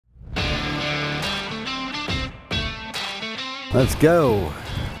Let's go.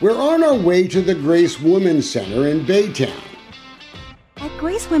 We're on our way to the Grace Women's Center in Baytown. At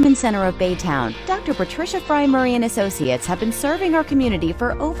Grace Women's Center of Baytown, Dr. Patricia Fry Murray and Associates have been serving our community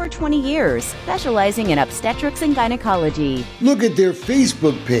for over 20 years, specializing in obstetrics and gynecology. Look at their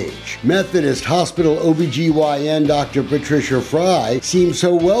Facebook page. Methodist Hospital OBGYN Dr. Patricia Fry seems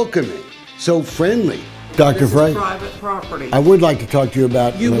so welcoming, so friendly. Dr. This Fry, is private property. I would like to talk to you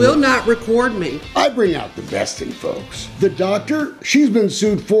about... You will not record me. I bring out the best in folks. The doctor, she's been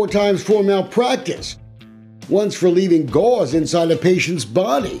sued 4 times for malpractice. Once for leaving gauze inside a patient's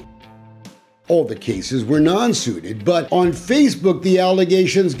body. All the cases were non-suited, but on Facebook the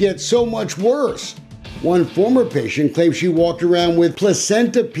allegations get so much worse. One former patient claims she walked around with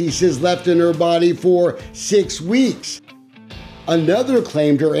placenta pieces left in her body for 6 weeks. Another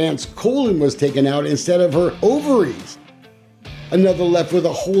claimed her aunt's colon was taken out instead of her ovaries. Another left with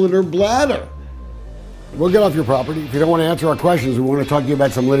a hole in her bladder. We'll get off your property. If you don't want to answer our questions, we want to talk to you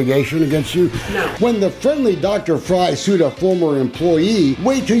about some litigation against you. No. When the friendly Dr. Fry sued a former employee,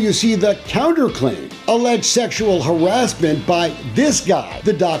 wait till you see the counterclaim. Alleged sexual harassment by this guy,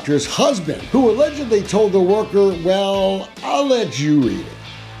 the doctor's husband, who allegedly told the worker, well, I'll let you read it.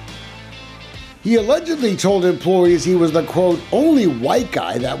 He allegedly told employees he was the, quote, only white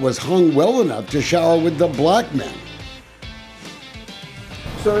guy that was hung well enough to shower with the black men.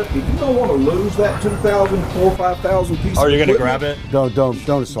 Sir, if you don't want to lose that 2,000, 4,000, or 5,000 pieces, Are you going to grab it? Don't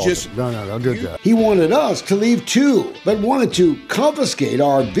assault Just- him. No, don't do that. He wanted us to leave too, but wanted to confiscate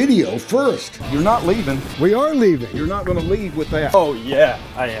our video first. you're not leaving. We are leaving. You're not going to leave with that. Oh, yeah,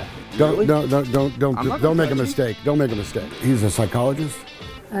 I am. Don't I'm not don't gonna make a touch you. mistake. Don't make a mistake. He's a psychologist.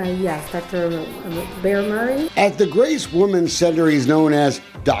 Yes, Dr. Bear Murray. At the Grace Women's Center, he's known as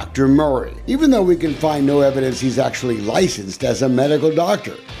Dr. Murray, even though we can find no evidence he's actually licensed as a medical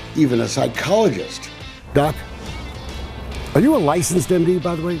doctor, even a psychologist. Doc, are you a licensed MD,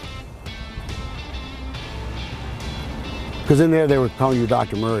 by the way? Because in there they were calling you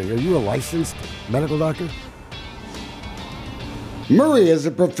Dr. Murray. Are you a licensed medical doctor? Murray is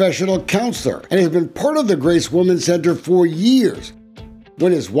a professional counselor and has been part of the Grace Women's Center for years.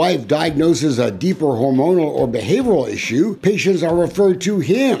 When his wife diagnoses a deeper hormonal or behavioral issue, patients are referred to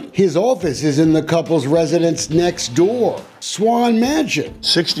him. His office is in the couple's residence next door, Swan Mansion.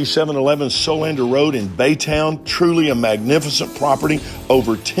 6711 Solander Road in Baytown, truly a magnificent property,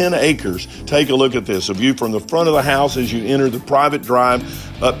 over 10 acres. Take a look at this, a view from the front of the house as you enter the private drive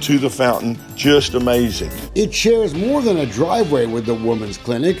up to the fountain, just amazing. It shares more than a driveway with the women's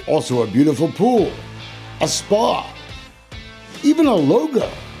clinic, also a beautiful pool, a spa, even a logo.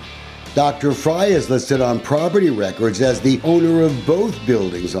 Dr. Fry is listed on property records as the owner of both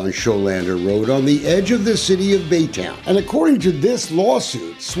buildings on Sholander Road on the edge of the city of Baytown. And according to this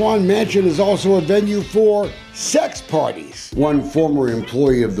lawsuit, Swan Mansion is also a venue for sex parties. One former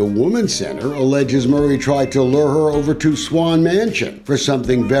employee of the Women's Center alleges Murray tried to lure her over to Swan Mansion for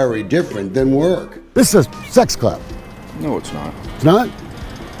something very different than work. This is a sex club. No, it's not. It's not?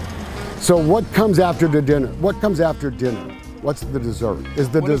 So what comes after the dinner? What comes after dinner? What's the dessert? Is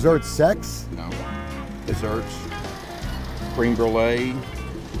the dessert sex? No. Desserts, cream brulee,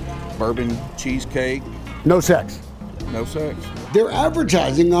 bourbon cheesecake, No sex. no sex. They're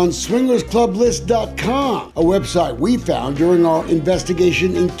advertising on swingersclublist.com, a website we found during our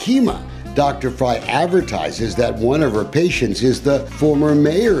investigation in Kemah. Dr. Fry advertises that one of her patients is the former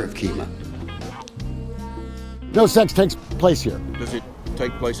mayor of Kemah. No sex takes place here. Does it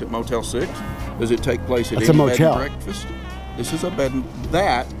take place at Motel 6? Does it take place at That's a any bed motel. and breakfast? This is a bed and,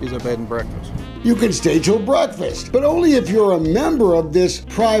 that is a bed and breakfast. You can stay till breakfast, but only if you're a member of this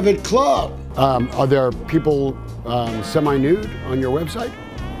private club. Are there people semi-nude on your website?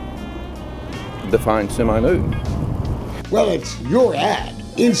 Define semi-nude. Well, it's your ad.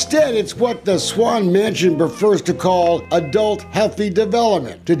 Instead, it's what the Swan Mansion prefers to call adult healthy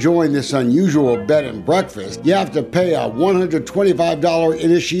development. To join this unusual bed and breakfast, you have to pay a $125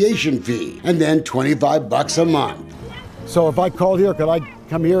 initiation fee and then $25 a month. So if I called here, could I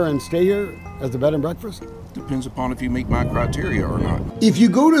come here and stay here as the bed and breakfast? Depends upon if you meet my criteria or not. If you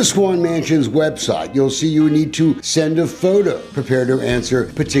go to Swan Mansion's website, you'll see you need to send a photo, prepare to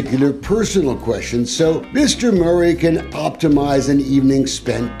answer particular personal questions so Mr. Murray can optimize an evening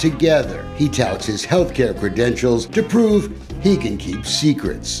spent together. He touts his healthcare credentials to prove he can keep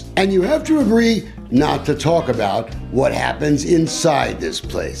secrets. And you have to agree not to talk about what happens inside this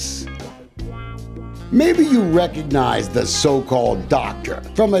place. Maybe you recognize the so-called doctor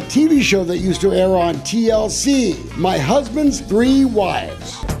from a TV show that used to air on TLC, My Husband's Three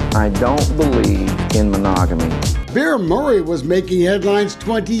Wives. I don't believe in monogamy. Bear Murray was making headlines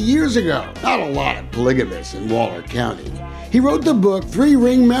 20 years ago. Not a lot of polygamists in Waller County. He wrote the book Three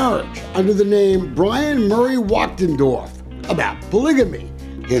Ring Marriage under the name Brian Murray Wachtendorf about polygamy,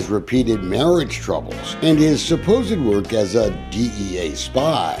 his repeated marriage troubles, and his supposed work as a DEA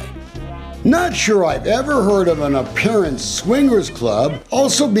spy. Not sure I've ever heard of an apparent swingers club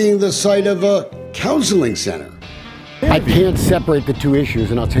also being the site of a counseling center. I can't separate the two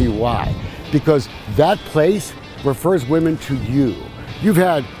issues, and I'll tell you why. Because that place refers women to you. You've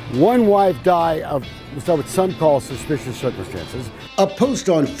had one wife die of what some call suspicious circumstances. A post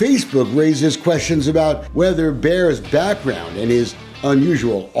on Facebook raises questions about whether Bear's background and his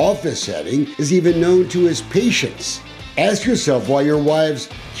unusual office setting is even known to his patients. Ask yourself why your wives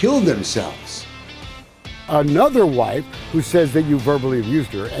killed themselves. Another wife who says that you verbally abused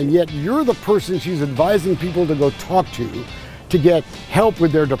her, and yet you're the person she's advising people to go talk to get help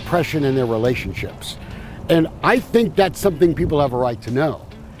with their depression and their relationships. And I think that's something people have a right to know.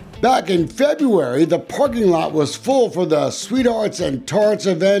 Back in February, the parking lot was full for the Sweethearts and Tarts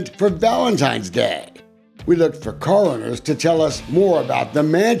event for Valentine's Day. We looked for coroners to tell us more about the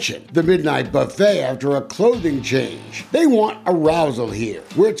mansion, the midnight buffet after a clothing change. They want arousal here.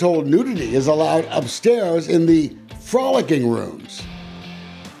 We're told nudity is allowed upstairs in the frolicking rooms.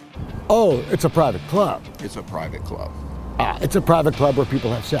 Oh, it's a private club. It's a private club. It's a private club where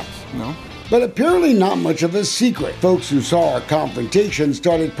people have sex. No. But apparently not much of a secret. Folks who saw our confrontation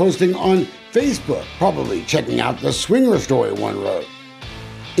started posting on Facebook, probably checking out the swinger story one wrote.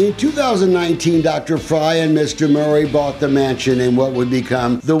 In 2019, Dr. Fry and Mr. Murray bought the mansion in what would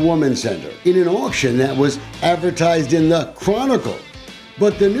become the Women's Center in an auction that was advertised in the Chronicle.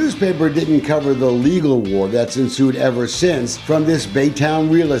 But the newspaper didn't cover the legal war that's ensued ever since from this Baytown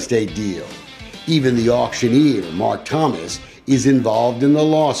real estate deal. Even the auctioneer, Mark Thomas, is involved in the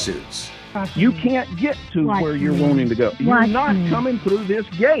lawsuits. You can't get to where you're wanting to go. You're not coming through this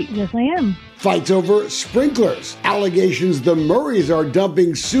gate. Yes, I am. Fights over sprinklers. Allegations the Murrays are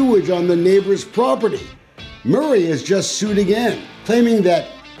dumping sewage on the neighbor's property. Murray has just sued again, claiming that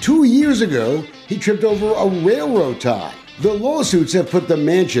 2 years ago he tripped over a railroad tie. The lawsuits have put the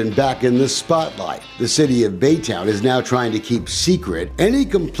mansion back in the spotlight. The city of Baytown is now trying to keep secret any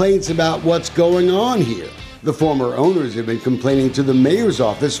complaints about what's going on here. The former owners have been complaining to the mayor's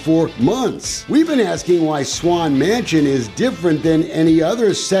office for months. We've been asking why Swan Mansion is different than any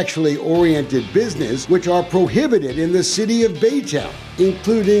other sexually oriented business which are prohibited in the city of Baytown,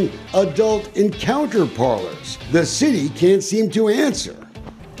 including adult encounter parlors. The city can't seem to answer.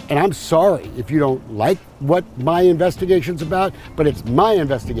 And I'm sorry if you don't like what my investigation's about, but it's my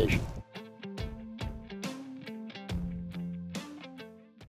investigation.